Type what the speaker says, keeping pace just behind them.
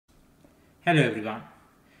Hello everyone.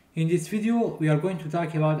 In this video we are going to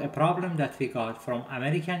talk about a problem that we got from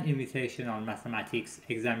American Invitational Mathematics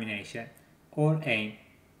Examination or AIME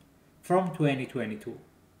from 2022.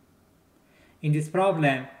 In this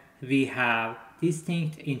problem we have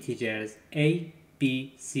distinct integers a,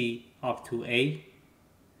 b, c up to a,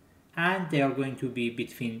 and they are going to be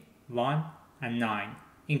between 1 and 9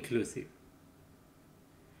 inclusive.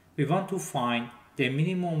 We want to find the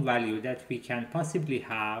minimum value that we can possibly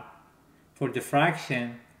have for the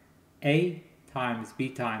fraction a times b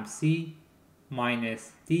times c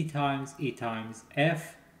minus d times e times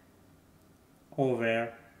f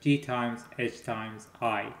over g times h times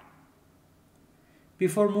I.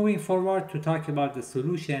 Before moving forward to talk about the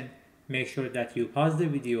solution, make sure that you pause the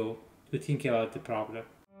video to think about the problem.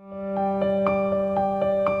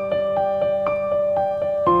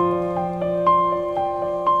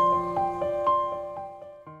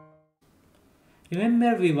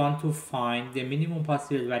 Remember, we want to find the minimum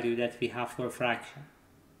possible value that we have for a fraction.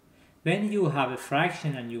 When you have a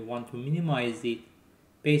fraction and you want to minimize it,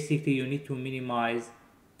 basically you need to minimize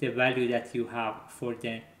the value that you have for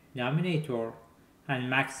the numerator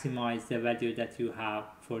and maximize the value that you have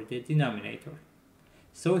for the denominator.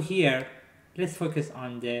 So here, let's focus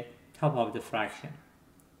on the top of the fraction.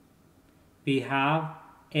 We have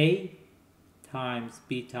a times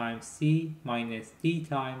b times c minus d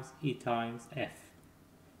times e times f.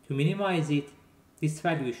 To minimize it, this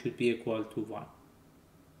value should be equal to 1.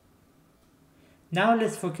 Now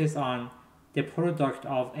let's focus on the product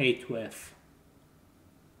of a to f.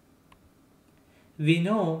 We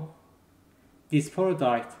know this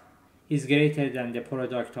product is greater than the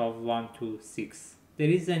product of 1 to 6. The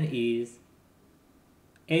reason is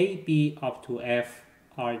a, b up to f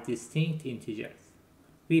are distinct integers.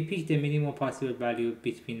 We pick the minimum possible value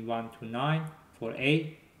between 1 to 9 for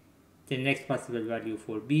a, the next possible value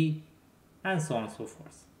for b, and so on and so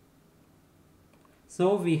forth.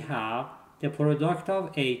 So we have the product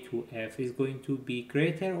of a to f is going to be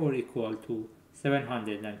greater or equal to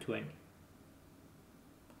 720.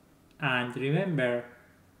 And remember,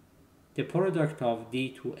 the product of d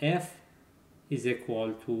to f is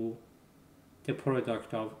equal to the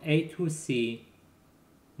product of a to c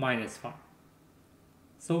minus 1.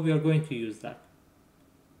 So we are going to use that.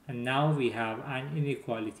 And now we have an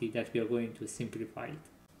inequality that we are going to simplify it.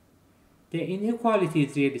 The inequality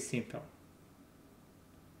is really simple.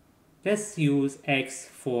 Let's use x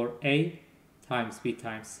for a times b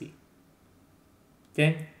times c.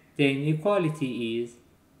 Then the inequality is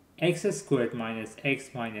x squared minus x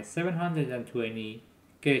minus 720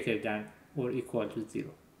 greater than or equal to 0.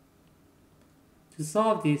 To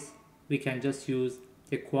solve this, we can just use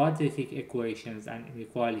the quadratic equations and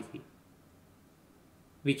inequality.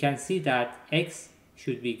 We can see that x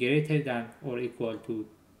should be greater than or equal to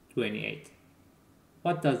 28.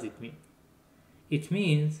 What does it mean? It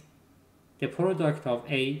means the product of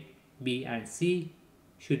a, b, and c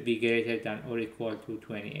should be greater than or equal to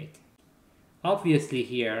 28. Obviously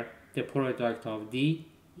here, the product of d,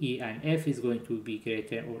 e, and f is going to be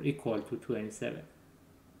greater or equal to 27.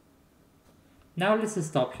 Now let's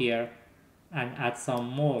stop here and add some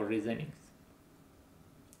more reasonings.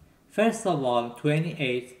 First of all,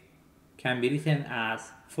 28 can be written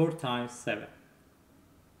as 4 times 7,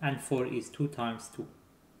 and 4 is 2 times 2.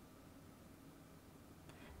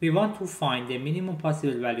 We want to find the minimum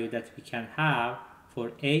possible value that we can have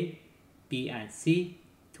for a, b, and c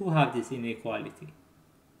to have this inequality.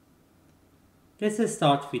 Let's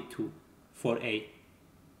start with 2 for a.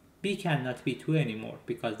 b cannot be 2 anymore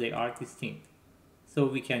because they are distinct. So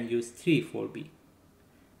we can use 3 for b.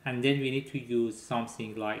 And then we need to use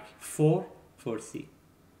something like 4 for c.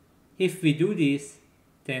 If we do this,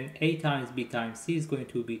 then a times b times c is going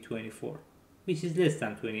to be 24, which is less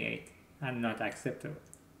than 28 and not acceptable.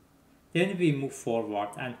 Then we move forward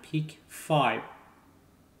and pick 5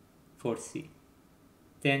 for c.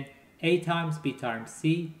 Then a times b times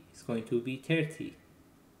c is going to be 30,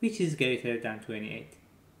 which is greater than 28.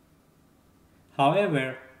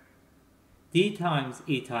 However, d times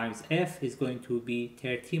e times f is going to be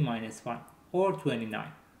 30 minus 1 or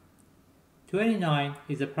 29. 29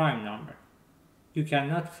 is a prime number. You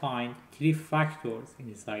cannot find 3 factors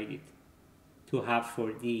inside it to have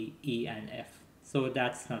for d, e, and f. So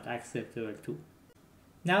that's not acceptable too.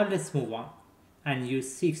 Now let's move on and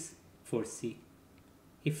use 6 for c.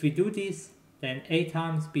 If we do this, then a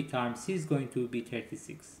times b times c is going to be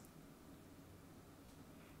 36.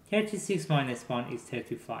 36 minus 1 is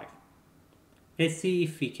 35. Let's see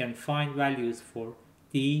if we can find values for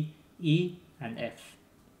d, e, and f.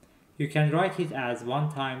 You can write it as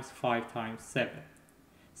 1 times 5 times 7.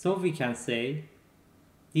 So we can say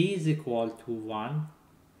d is equal to 1,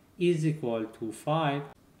 e is equal to 5,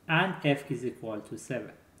 and f is equal to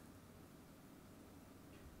 7.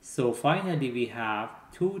 So finally we have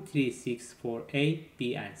 2, 3, 6 for A,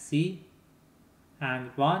 B, and C,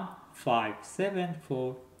 and 1, 5, 7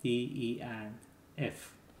 for D, E, and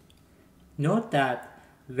F. Note that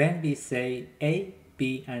when we say A,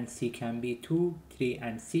 B, and C can be 2, 3,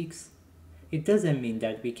 and 6, it doesn't mean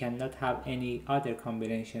that we cannot have any other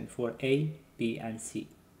combination for A, B, and C.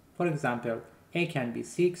 For example, A can be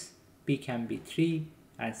 6, B can be 3,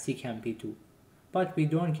 and C can be 2. But we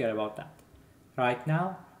don't care about that. Right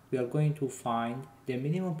now, we are going to find the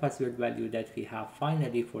minimum possible value that we have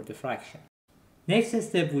finally for the fraction. Next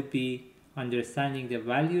step would be understanding the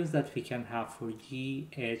values that we can have for G,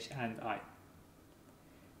 H, and I.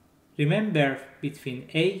 Remember, between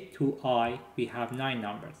A to I, we have 9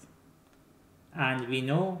 numbers. And we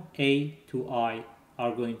know A to I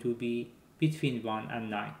are going to be between 1 and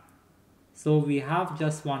 9. So we have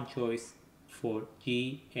just one choice for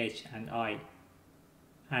G, H, and I.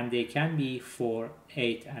 And they can be 4,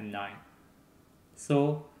 8, and 9.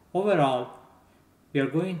 So overall, we are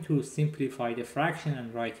going to simplify the fraction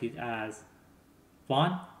and write it as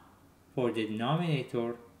 1 for the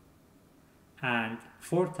denominator and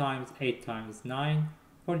 4 times 8 times 9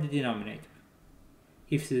 for the denominator.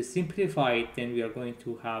 If we simplify it, then we are going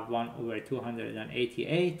to have 1 over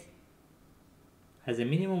 288 as a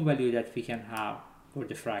minimum value that we can have for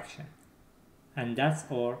the fraction. And that's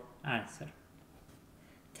our answer.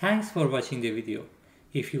 Thanks for watching the video.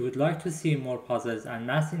 If you would like to see more puzzles and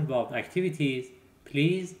math involved activities,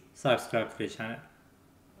 please subscribe to the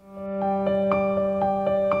channel.